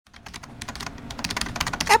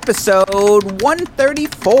episode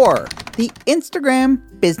 134, the Instagram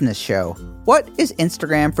Business Show. What is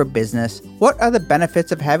Instagram for business? What are the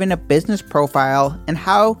benefits of having a business profile, and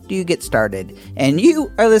how do you get started? And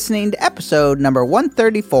you are listening to episode number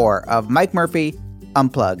 134 of Mike Murphy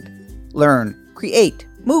Unplugged. Learn, create,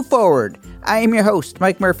 move forward. I am your host,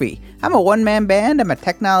 Mike Murphy. I'm a one-man band. I'm a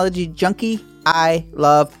technology junkie. I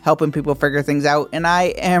love helping people figure things out, and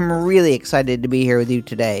I am really excited to be here with you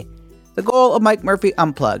today. The goal of Mike Murphy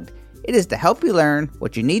Unplugged, it is to help you learn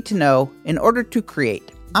what you need to know in order to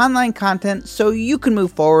create online content so you can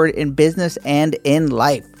move forward in business and in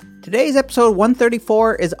life. Today's episode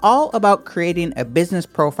 134 is all about creating a business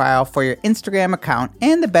profile for your Instagram account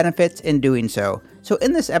and the benefits in doing so. So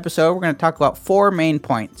in this episode, we're going to talk about 4 main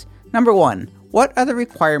points. Number 1, what are the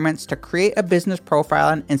requirements to create a business profile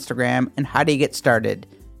on Instagram and how do you get started?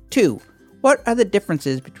 2, what are the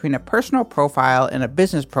differences between a personal profile and a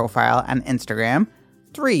business profile on Instagram?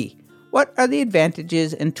 3, what are the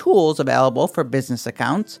advantages and tools available for business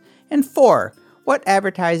accounts? And 4, what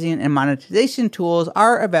advertising and monetization tools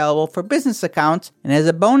are available for business accounts? And as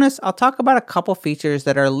a bonus, I'll talk about a couple features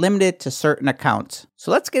that are limited to certain accounts. So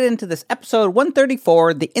let's get into this episode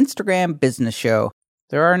 134, the Instagram Business Show.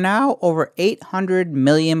 There are now over 800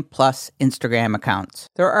 million plus Instagram accounts.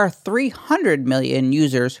 There are 300 million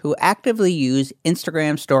users who actively use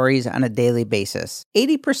Instagram stories on a daily basis.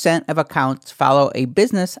 80% of accounts follow a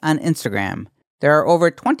business on Instagram. There are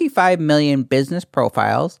over 25 million business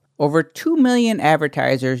profiles. Over 2 million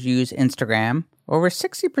advertisers use Instagram. Over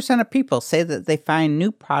 60% of people say that they find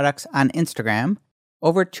new products on Instagram.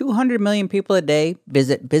 Over 200 million people a day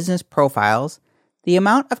visit business profiles. The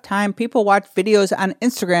amount of time people watch videos on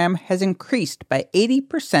Instagram has increased by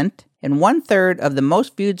 80%, and 1/3 of the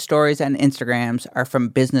most viewed stories on Instagrams are from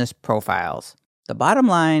business profiles. The bottom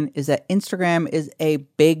line is that Instagram is a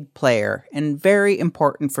big player and very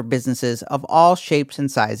important for businesses of all shapes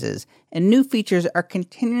and sizes, and new features are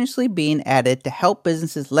continuously being added to help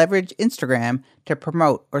businesses leverage Instagram to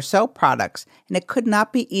promote or sell products, and it could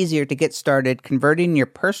not be easier to get started converting your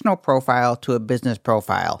personal profile to a business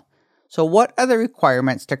profile. So what are the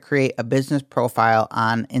requirements to create a business profile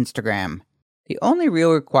on Instagram? The only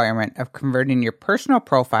real requirement of converting your personal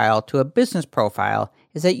profile to a business profile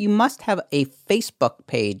is that you must have a Facebook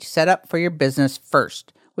page set up for your business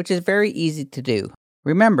first, which is very easy to do.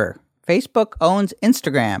 Remember, Facebook owns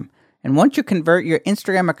Instagram, and once you convert your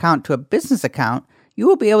Instagram account to a business account, you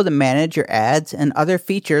will be able to manage your ads and other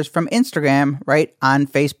features from Instagram right on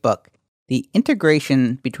Facebook. The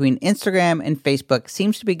integration between Instagram and Facebook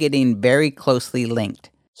seems to be getting very closely linked.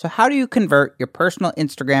 So how do you convert your personal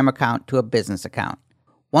Instagram account to a business account?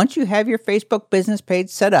 Once you have your Facebook business page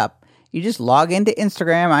set up, you just log into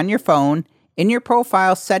Instagram on your phone. In your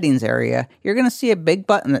profile settings area, you're going to see a big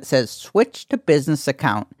button that says Switch to Business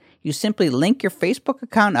Account. You simply link your Facebook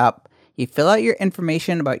account up, you fill out your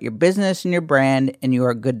information about your business and your brand, and you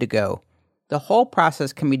are good to go. The whole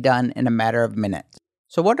process can be done in a matter of minutes.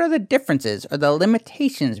 So what are the differences or the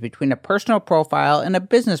limitations between a personal profile and a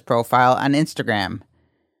business profile on Instagram?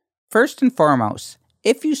 First and foremost,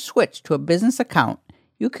 if you switch to a business account,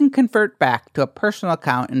 you can convert back to a personal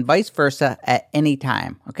account and vice versa at any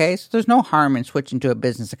time, okay? So there's no harm in switching to a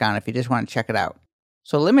business account if you just want to check it out.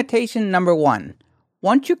 So limitation number 1,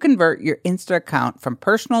 once you convert your Insta account from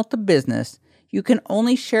personal to business, you can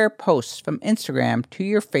only share posts from Instagram to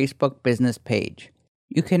your Facebook business page.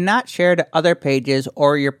 You cannot share to other pages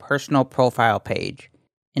or your personal profile page.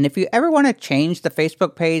 And if you ever want to change the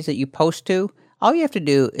Facebook page that you post to, all you have to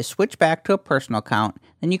do is switch back to a personal account,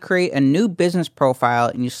 then you create a new business profile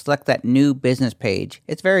and you select that new business page.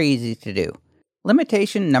 It's very easy to do.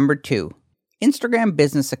 Limitation number 2, Instagram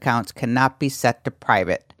business accounts cannot be set to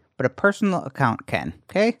private, but a personal account can,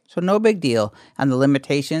 okay? So no big deal on the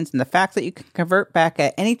limitations, and the fact that you can convert back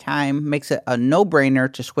at any time makes it a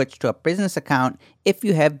no-brainer to switch to a business account if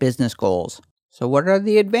you have business goals. So what are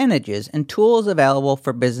the advantages and tools available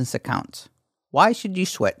for business accounts? Why should you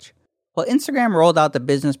switch? Well, Instagram rolled out the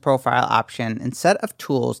business profile option and set of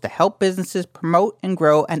tools to help businesses promote and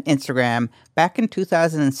grow on Instagram back in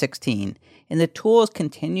 2016, and the tools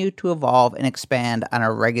continue to evolve and expand on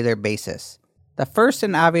a regular basis. The first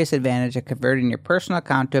and obvious advantage of converting your personal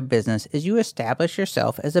account to a business is you establish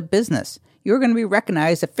yourself as a business. You're going to be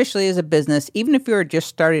recognized officially as a business, even if you're just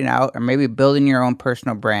starting out or maybe building your own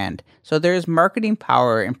personal brand. So there is marketing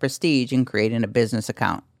power and prestige in creating a business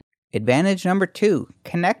account. Advantage number 2,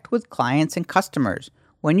 connect with clients and customers.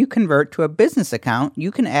 When you convert to a business account,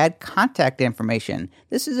 you can add contact information.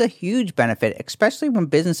 This is a huge benefit, especially when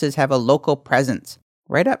businesses have a local presence.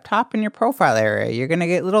 Right up top in your profile area, you're going to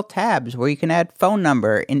get little tabs where you can add phone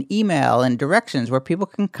number and email and directions where people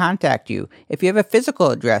can contact you. If you have a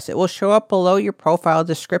physical address, it will show up below your profile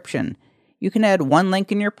description. You can add one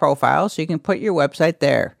link in your profile so you can put your website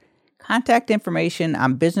there. Contact information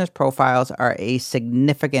on business profiles are a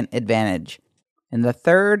significant advantage. And the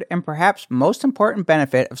third and perhaps most important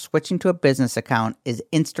benefit of switching to a business account is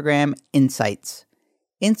Instagram Insights.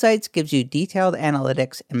 Insights gives you detailed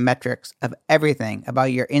analytics and metrics of everything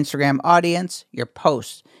about your Instagram audience, your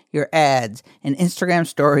posts, your ads, and Instagram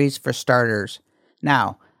stories for starters.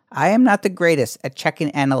 Now, I am not the greatest at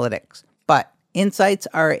checking analytics, but insights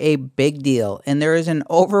are a big deal, and there is an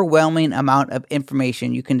overwhelming amount of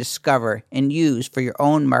information you can discover and use for your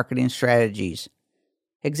own marketing strategies.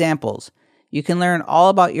 Examples: you can learn all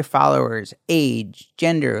about your followers, age,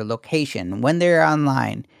 gender, location, when they're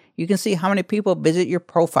online. You can see how many people visit your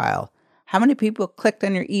profile, how many people clicked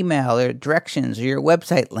on your email or directions or your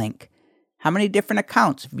website link, how many different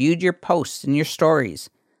accounts viewed your posts and your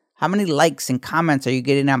stories, how many likes and comments are you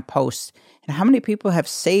getting on posts, and how many people have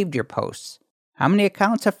saved your posts. How many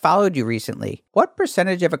accounts have followed you recently? What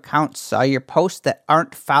percentage of accounts saw your posts that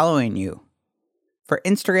aren't following you? For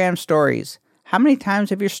Instagram stories, how many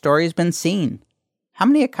times have your stories been seen? How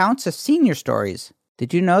many accounts have seen your stories?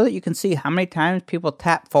 Did you know that you can see how many times people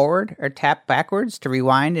tap forward or tap backwards to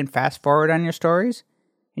rewind and fast forward on your stories?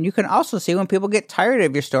 And you can also see when people get tired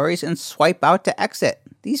of your stories and swipe out to exit.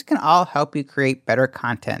 These can all help you create better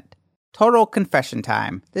content. Total confession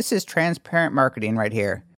time. This is transparent marketing right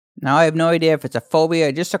here. Now, I have no idea if it's a phobia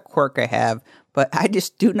or just a quirk I have, but I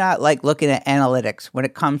just do not like looking at analytics when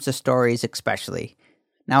it comes to stories especially.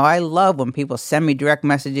 Now, I love when people send me direct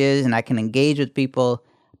messages and I can engage with people,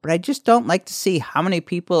 but I just don't like to see how many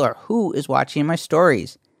people or who is watching my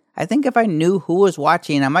stories. I think if I knew who was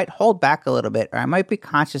watching, I might hold back a little bit, or I might be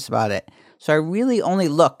conscious about it. So I really only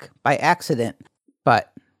look by accident.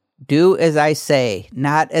 But do as I say,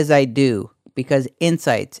 not as I do, because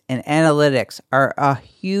insights and analytics are a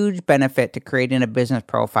huge benefit to creating a business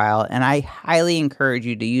profile, and I highly encourage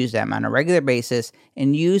you to use them on a regular basis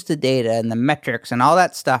and use the data and the metrics and all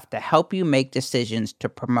that stuff to help you make decisions to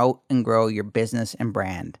promote and grow your business and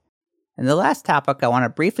brand. And the last topic I want to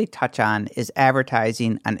briefly touch on is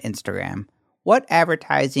advertising on Instagram. What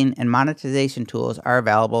advertising and monetization tools are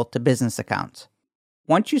available to business accounts?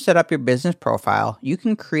 Once you set up your business profile, you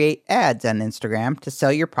can create ads on Instagram to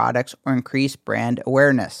sell your products or increase brand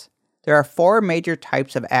awareness. There are 4 major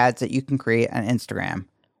types of ads that you can create on Instagram.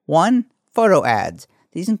 1. Photo ads.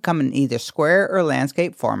 These can come in either square or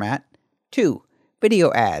landscape format. 2.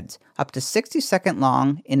 Video ads, up to 60-second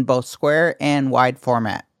long in both square and wide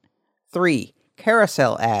format. 3.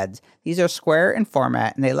 Carousel ads. These are square in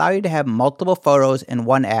format and they allow you to have multiple photos in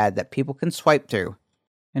one ad that people can swipe through.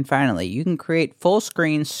 And finally, you can create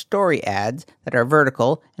full-screen story ads that are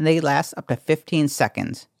vertical and they last up to 15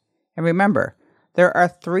 seconds. And remember, there are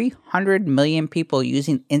 300 million people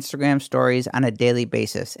using Instagram stories on a daily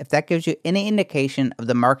basis, if that gives you any indication of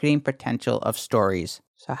the marketing potential of stories.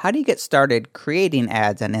 So how do you get started creating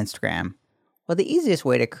ads on Instagram? Well, the easiest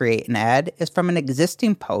way to create an ad is from an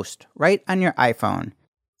existing post right on your iPhone.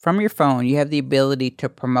 From your phone, you have the ability to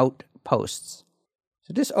promote posts.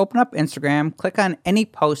 So just open up Instagram, click on any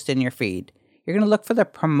post in your feed. You're going to look for the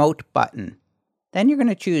promote button. Then you're going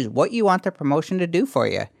to choose what you want the promotion to do for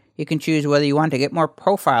you. You can choose whether you want to get more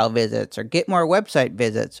profile visits or get more website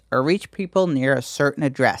visits or reach people near a certain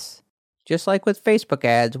address. Just like with Facebook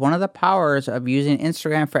ads, one of the powers of using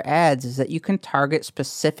Instagram for ads is that you can target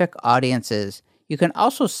specific audiences. You can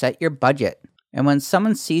also set your budget. And when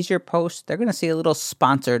someone sees your post, they're going to see a little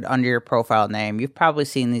sponsored under your profile name. You've probably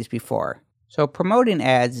seen these before. So promoting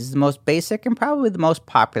ads is the most basic and probably the most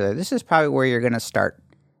popular. This is probably where you're going to start.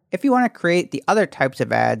 If you want to create the other types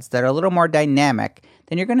of ads that are a little more dynamic,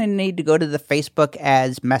 then you're going to need to go to the Facebook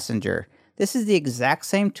Ads Messenger. This is the exact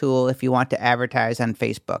same tool if you want to advertise on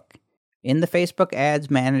Facebook. In the Facebook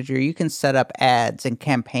Ads Manager, you can set up ads and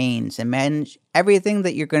campaigns and manage everything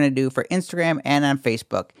that you're going to do for Instagram and on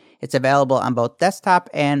Facebook. It's available on both desktop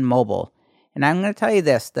and mobile. And I'm going to tell you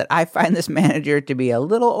this, that I find this manager to be a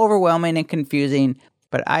little overwhelming and confusing,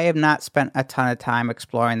 but I have not spent a ton of time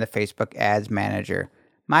exploring the Facebook Ads Manager.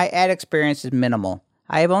 My ad experience is minimal.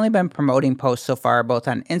 I have only been promoting posts so far both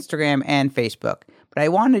on Instagram and Facebook, but I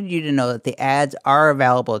wanted you to know that the ads are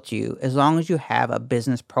available to you as long as you have a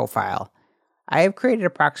business profile. I have created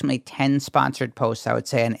approximately 10 sponsored posts, I would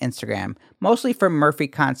say, on Instagram, mostly for Murphy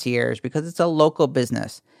Concierge because it's a local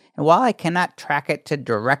business. And while I cannot track it to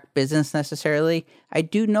direct business necessarily, I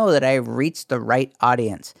do know that I have reached the right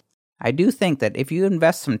audience. I do think that if you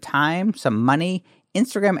invest some time, some money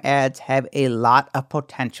Instagram ads have a lot of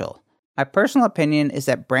potential. My personal opinion is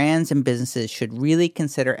that brands and businesses should really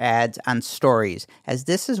consider ads on stories, as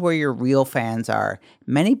this is where your real fans are.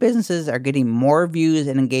 Many businesses are getting more views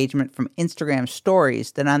and engagement from Instagram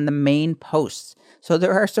stories than on the main posts, so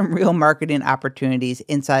there are some real marketing opportunities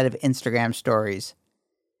inside of Instagram stories.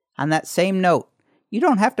 On that same note, you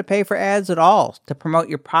don't have to pay for ads at all to promote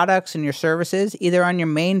your products and your services, either on your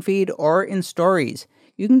main feed or in stories.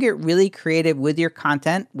 You can get really creative with your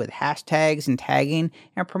content with hashtags and tagging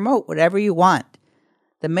and promote whatever you want.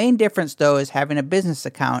 The main difference, though, is having a business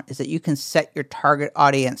account is that you can set your target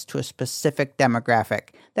audience to a specific demographic.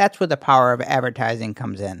 That's where the power of advertising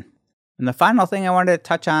comes in. And the final thing I wanted to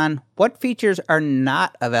touch on, what features are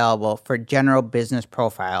not available for general business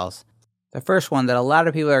profiles? The first one that a lot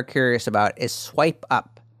of people are curious about is swipe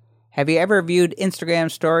up. Have you ever viewed Instagram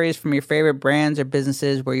stories from your favorite brands or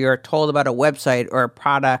businesses where you are told about a website or a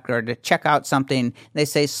product or to check out something, and they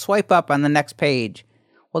say swipe up on the next page?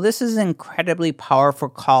 Well, this is an incredibly powerful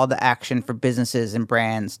call to action for businesses and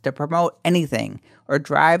brands to promote anything or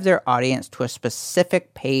drive their audience to a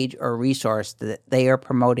specific page or resource that they are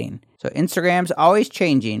promoting. So Instagram's always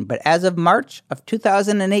changing, but as of March of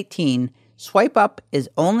 2018, Swipe Up is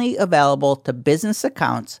only available to business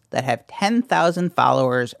accounts that have 10,000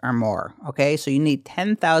 followers or more. Okay, so you need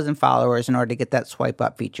 10,000 followers in order to get that Swipe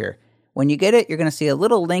Up feature. When you get it, you're going to see a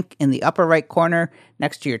little link in the upper right corner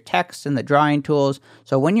next to your text and the drawing tools.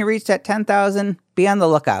 So when you reach that 10,000, be on the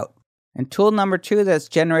lookout. And tool number 2 that's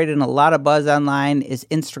generating a lot of buzz online is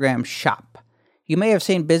Instagram Shop. You may have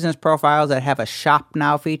seen business profiles that have a Shop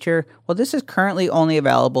Now feature. Well, this is currently only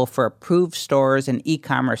available for approved stores and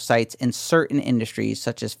e-commerce sites in certain industries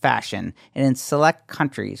such as fashion and in select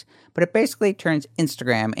countries. But it basically turns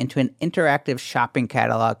Instagram into an interactive shopping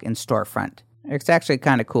catalog and storefront. It's actually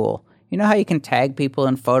kind of cool. You know how you can tag people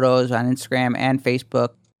in photos on Instagram and Facebook?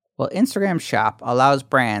 Well, Instagram Shop allows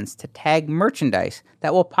brands to tag merchandise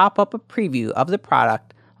that will pop up a preview of the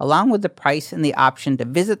product along with the price and the option to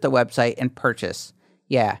visit the website and purchase.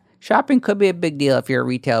 Yeah, shopping could be a big deal if you're a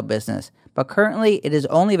retail business, but currently it is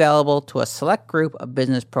only available to a select group of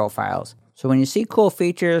business profiles. So when you see cool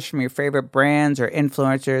features from your favorite brands or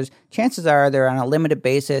influencers, chances are they're on a limited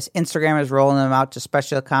basis. Instagram is rolling them out to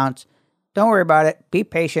special accounts. Don't worry about it. Be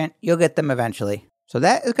patient. You'll get them eventually. So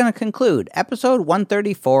that is going to conclude episode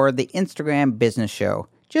 134 of the Instagram Business Show.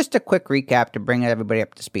 Just a quick recap to bring everybody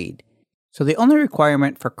up to speed. So the only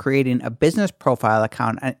requirement for creating a business profile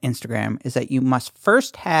account on Instagram is that you must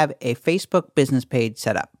first have a Facebook business page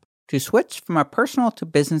set up. To switch from a personal to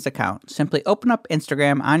business account, simply open up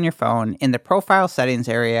Instagram on your phone. In the profile settings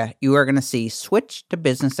area, you are going to see Switch to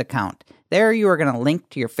Business Account. There you are going to link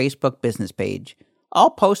to your Facebook business page.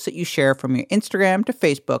 All posts that you share from your Instagram to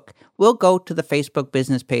Facebook will go to the Facebook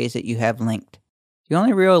business page that you have linked. The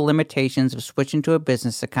only real limitations of switching to a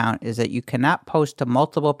business account is that you cannot post to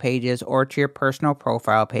multiple pages or to your personal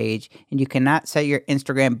profile page, and you cannot set your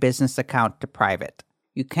Instagram business account to private.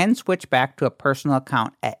 You can switch back to a personal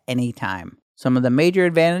account at any time. Some of the major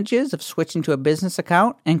advantages of switching to a business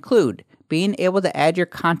account include being able to add your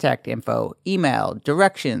contact info, email,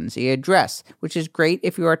 directions, the address, which is great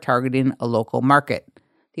if you are targeting a local market.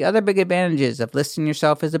 The other big advantages of listing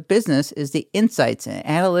yourself as a business is the insights and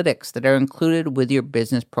analytics that are included with your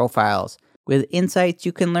business profiles. With insights,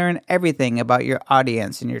 you can learn everything about your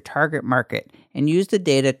audience and your target market and use the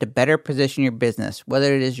data to better position your business,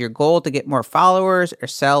 whether it is your goal to get more followers or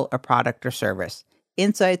sell a product or service.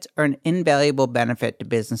 Insights are an invaluable benefit to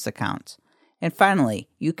business accounts. And finally,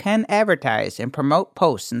 you can advertise and promote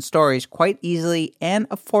posts and stories quite easily and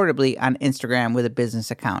affordably on Instagram with a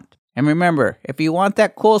business account. And remember, if you want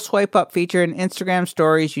that cool swipe up feature in Instagram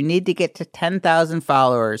stories, you need to get to 10,000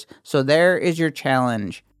 followers. So there is your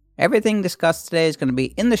challenge. Everything discussed today is going to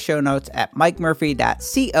be in the show notes at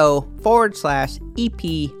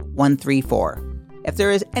mikemurphy.co/EP134. If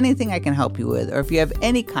there is anything I can help you with, or if you have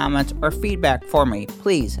any comments or feedback for me,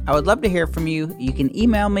 please, I would love to hear from you. You can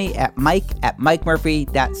email me at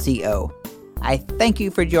mike@mikemurphy.co. I thank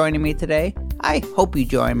you for joining me today. I hope you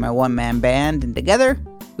join my one-man band, and together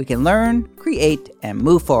we can learn, create, and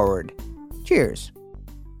move forward. Cheers.